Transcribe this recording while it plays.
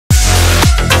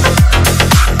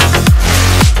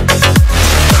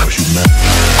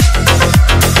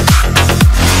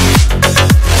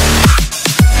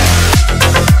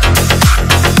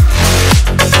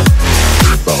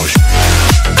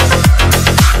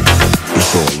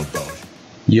it's all about.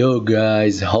 Yo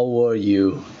guys, how are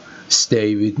you?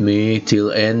 Stay with me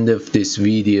till end of this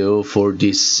video for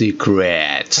this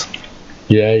secret.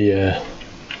 Yeah,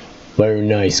 very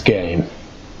nice game.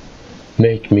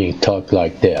 Make me talk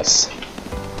like this.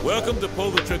 Welcome to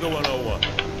Pull the Trigger 101.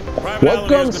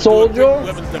 Welcome, soldier.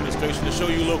 Weapons demonstration to show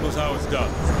you locals how it's done.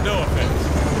 No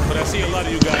offense, but I see a lot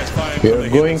of you guys firing. We're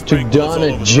going to done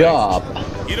a job.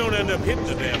 You don't end up hitting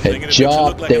the damn thing. A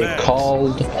job they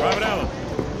called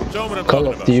Call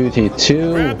of Duty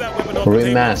 2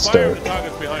 Remastered.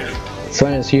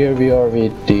 Friends, here we are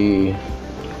with the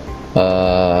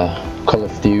Call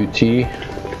of Duty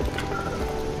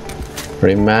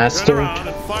Remastered.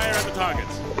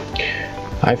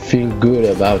 I feel good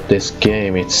about this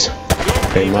game. It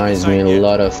reminds me a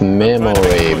lot of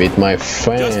memory with my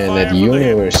friend at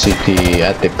university,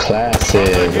 at the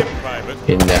classes,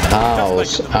 in the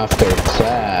house, after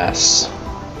class.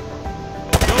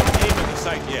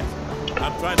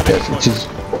 Yes, it is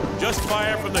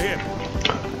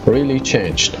really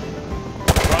changed.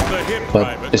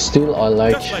 But still I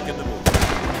like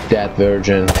that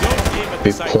version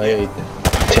we played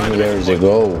 10 years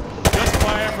ago.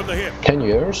 10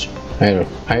 years?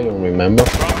 I don't remember.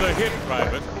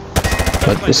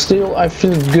 But still I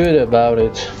feel good about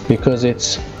it because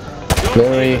it's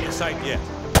very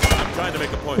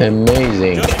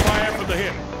amazing.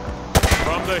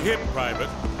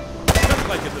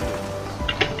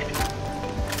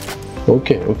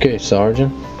 Okay,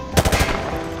 Sergeant.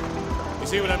 You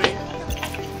see what I mean?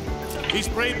 He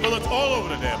sprayed bullets all over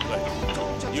the damn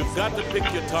place. You've got to pick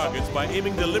your targets by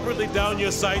aiming deliberately down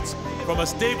your sights from a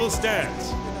stable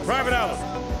stance. Private Allen,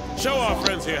 show our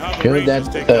friends here how the Rangers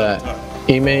take down the target.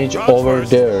 Image over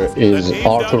there is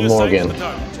Arthur Morgan.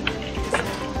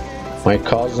 My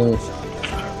cousin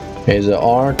is an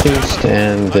artist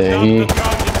and he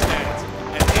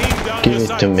gave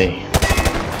it to me.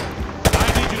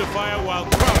 I need you to fire while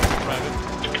crouched, Private.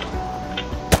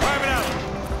 Private Allen,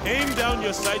 aim down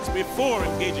your sights before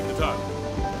engaging the target.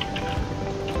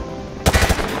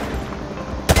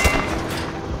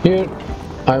 Here,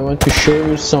 I want to show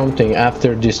you something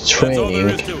after this training,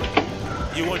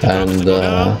 and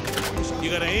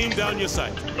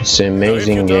it's an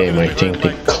amazing game. I think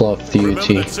the Call of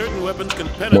Duty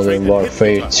Modern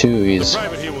Warfare 2 is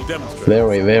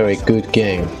very good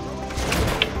game,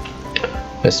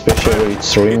 especially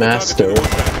it's remastered,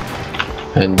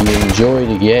 and you enjoy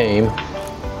the game.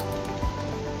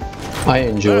 I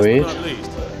enjoy it.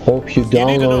 Hope you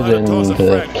download and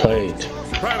play it.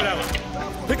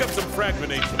 Pick up some frag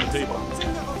grenades from the table.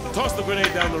 Toss the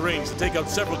grenade down the range to take out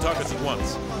several targets at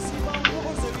once.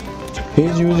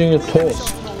 He's using a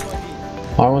toss.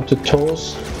 I want to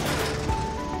toss.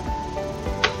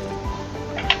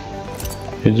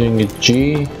 Using a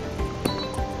G.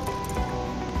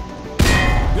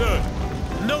 Good.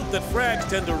 Note that frags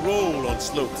tend to roll on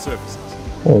sloped surfaces.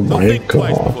 Oh my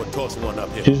god.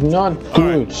 This is not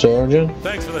good, right. Sergeant.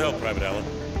 Thanks for the help, Private Allen.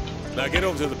 Now get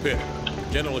over to the pit.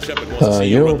 General Shepard wants to see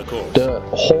you run the course. The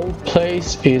whole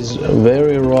place is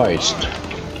very rushed.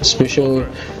 Especially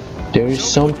there is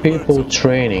some people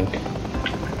training.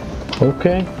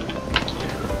 Okay.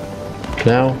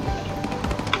 Now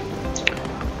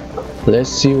let's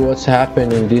see what's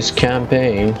happened in this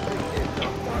campaign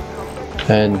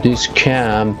and this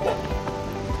camp.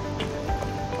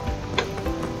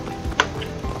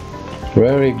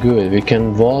 Very good. We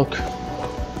can walk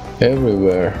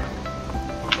everywhere.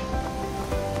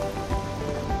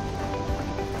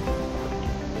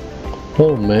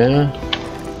 Oh man,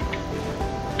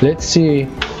 let's see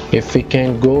if we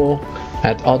can go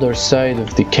at other side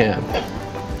of the camp.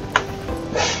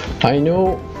 I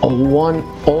know one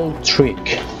old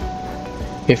trick.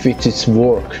 If it is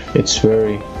work, it's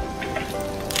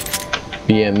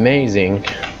be amazing.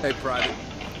 Hey, Private.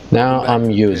 Now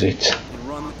I'm use it.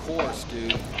 Run the course,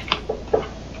 dude.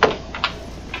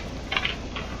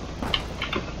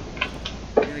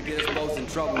 You're gonna get us both in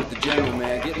trouble with the general,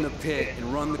 man. Get in the pit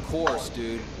and run the course,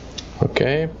 dude.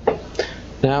 Okay.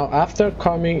 Now after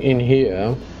coming in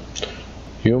here,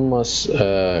 you must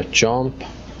jump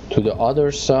to the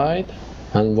other side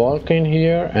and walk in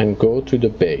here and go to the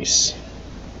base.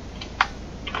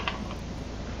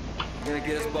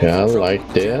 Yeah,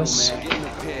 like this.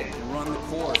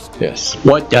 Yes.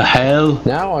 What the hell?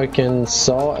 Now I can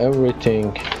saw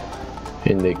everything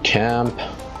in the camp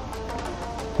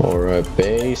or a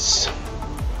base.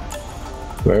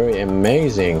 Very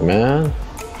amazing, man.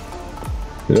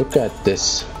 Look at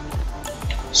this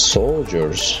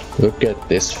soldiers. Look at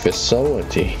this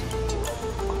facility.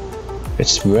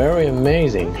 It's very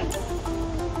amazing.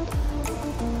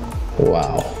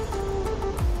 Wow.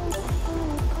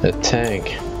 a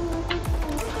tank.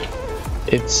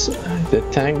 It's the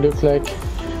tank look like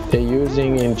they're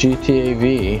using in GTA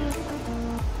V.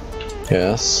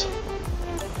 Yes.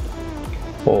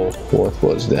 Oh, what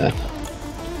was that?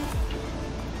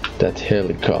 That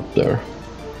helicopter.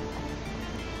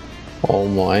 Oh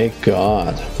my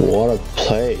god, what a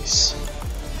place.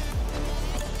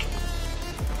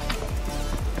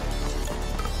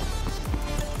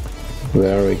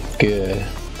 Very good.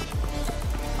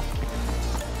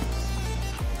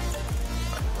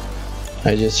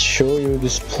 I just show you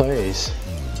this place.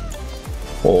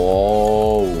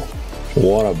 Oh,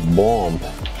 what a bomb.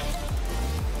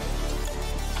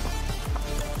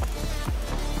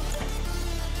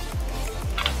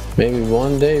 Maybe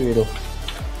one day we'll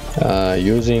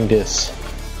using this.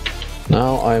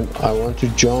 Now I want to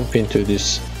jump into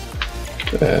this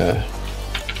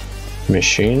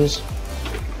machines.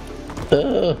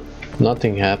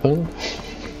 Nothing happened.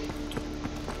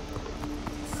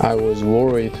 I was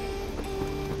worried.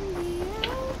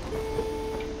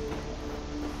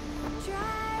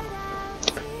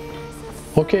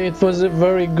 Okay, it was a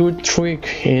very good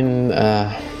trick in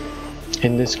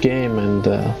this game, and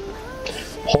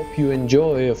hope you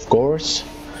enjoy. Of course,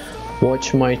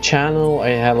 watch my channel. I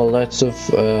have a lots of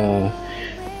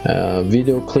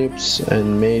video clips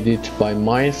and made it by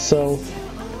myself.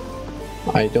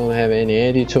 I don't have any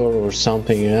editor or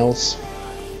something else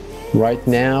right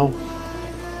now.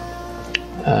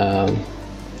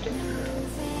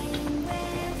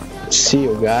 See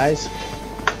you guys.